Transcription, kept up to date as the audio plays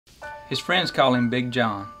His friends call him Big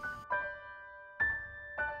John.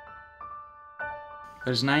 But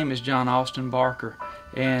his name is John Austin Barker,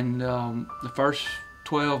 and the first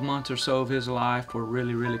 12 months or so of his life were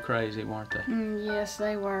really, really crazy, weren't they? Yes,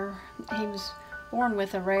 they were. He was born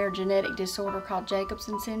with a rare genetic disorder called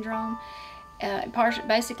Jacobson syndrome. It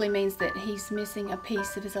basically means that he's missing a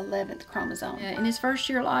piece of his 11th chromosome. In his first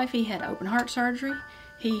year of life, he had open heart surgery,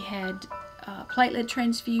 he had platelet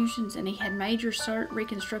transfusions, and he had major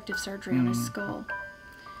reconstructive surgery on his skull.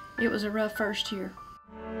 It was a rough first year.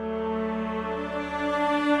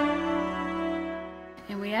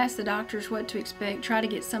 And we asked the doctors what to expect, try to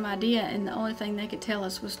get some idea, and the only thing they could tell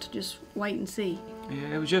us was to just wait and see.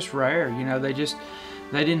 Yeah, it was just rare, you know. They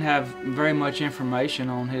didn't have very much information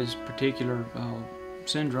on his particular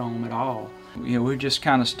syndrome at all. You know, we were just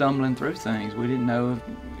kind of stumbling through things. We didn't know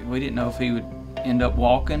if he would end up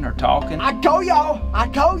walking or talking. I told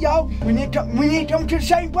y'all, we need to come to the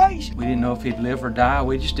same place. We didn't know if he'd live or die.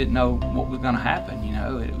 We just didn't know what was going to happen, you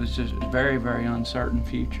know. It was just a very, very uncertain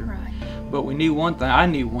future. Right. But we knew one thing, I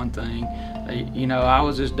knew one thing. You know, I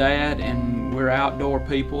was his dad, and we're outdoor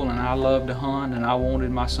people, and I love to hunt, and I wanted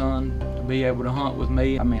my son to be able to hunt with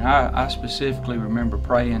me. I mean, I specifically remember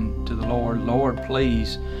praying to the Lord, Lord,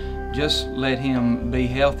 please, just let him be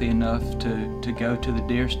healthy enough to go to the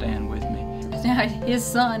deer stand with me. Now his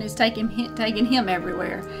son is taking him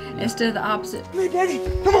everywhere instead of the opposite. Hey, Daddy,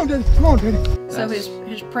 come on, Daddy, come on, Daddy. So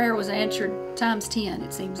his prayer was answered times 10,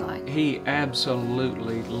 it seems like. He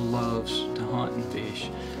absolutely loves to hunt and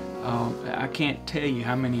fish. I can't tell you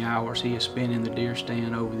how many hours he has spent in the deer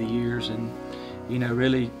stand over the years, and you know,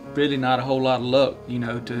 really not a whole lot of luck, you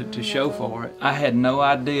know, to show for it. I had no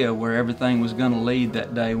idea where everything was going to lead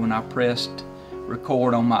that day when I pressed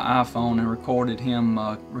record on my iPhone and recorded him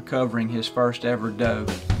recovering his first ever doe.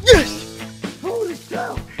 Yes! Holy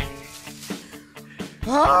cow!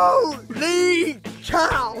 Holy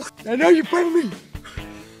cow! I know you're proud of me.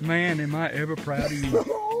 Man, am I ever proud of you.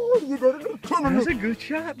 Oh, you did it. That's a good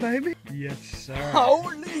shot, baby. Yes, sir.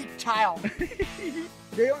 Holy cow!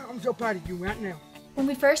 Dale, I'm so proud of you right now. When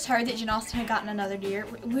we first heard that John Austin had gotten another deer,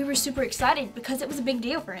 we were super excited because it was a big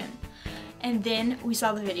deal for him. And then we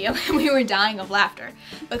saw the video and we were dying of laughter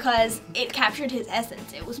because it captured his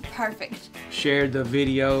essence. It was perfect. Shared the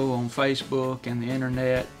video on Facebook and the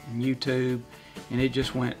internet and YouTube, and it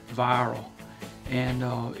just went viral. And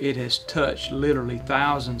it has touched literally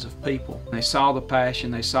thousands of people. They saw the passion,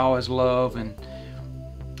 they saw his love, and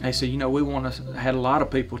they said, you know, had a lot of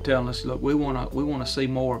people telling us, look, we want to see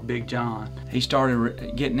more of Big John. He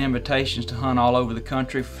started getting invitations to hunt all over the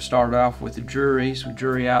country. Started off with the juries, with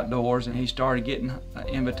Jury Outdoors, and he started getting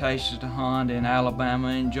invitations to hunt in Alabama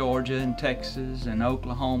and Georgia and Texas and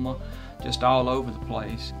Oklahoma, just all over the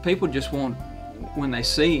place. People just want, when they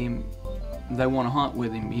see him, they want to hunt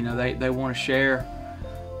with him. You know, they want to share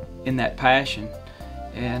in that passion.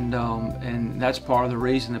 And that's part of the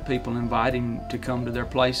reason that people invite him to come to their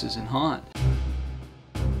places and hunt.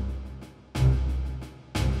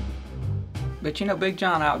 But you know, Big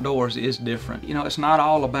John Outdoors is different. You know, it's not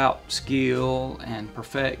all about skill and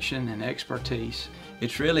perfection and expertise.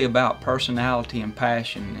 It's really about personality and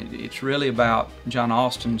passion. It's really about John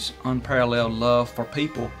Austin's unparalleled love for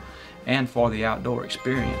people and for the outdoor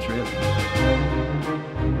experience, really.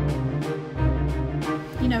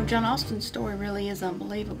 You know, John Austin's story really is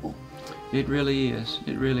unbelievable. It really is.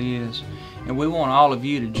 It really is. And we want all of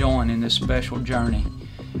you to join in this special journey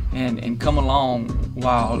and come along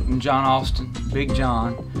while John Austin, Big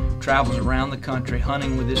John, travels around the country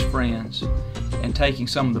hunting with his friends and taking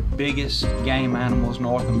some of the biggest game animals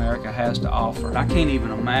North America has to offer. I can't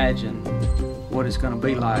even imagine what it's going to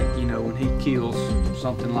be like, you know, when he kills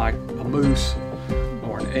something like a moose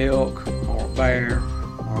or an elk or a bear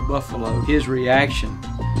or a buffalo. His reaction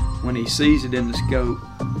when he sees it in the scope,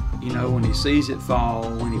 you know, when he sees it fall,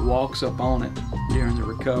 when he walks up on it during the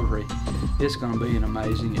recovery, it's going to be an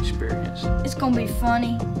amazing experience. It's going to be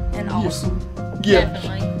funny and awesome. Yeah.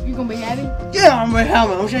 Definitely. You going to be happy? Yeah, I'm gonna be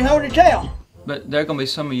happy. I'm saying, hold the tail. But there are going to be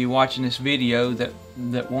some of you watching this video that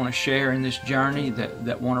want to share in this journey,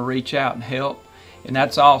 that want to reach out and help. And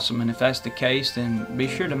that's awesome. And if that's the case, then be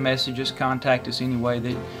sure to message us, contact us any way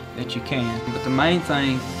that you can. But the main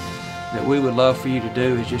thing that we would love for you to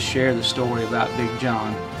do is just share the story about Big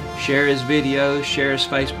John. Share his videos, share his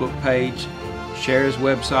Facebook page, share his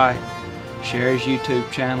website, share his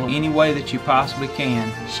YouTube channel, any way that you possibly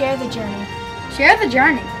can. Share the journey. Share the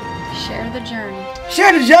journey. Share the journey.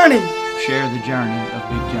 Share the journey. Share the journey of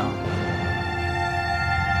Big John.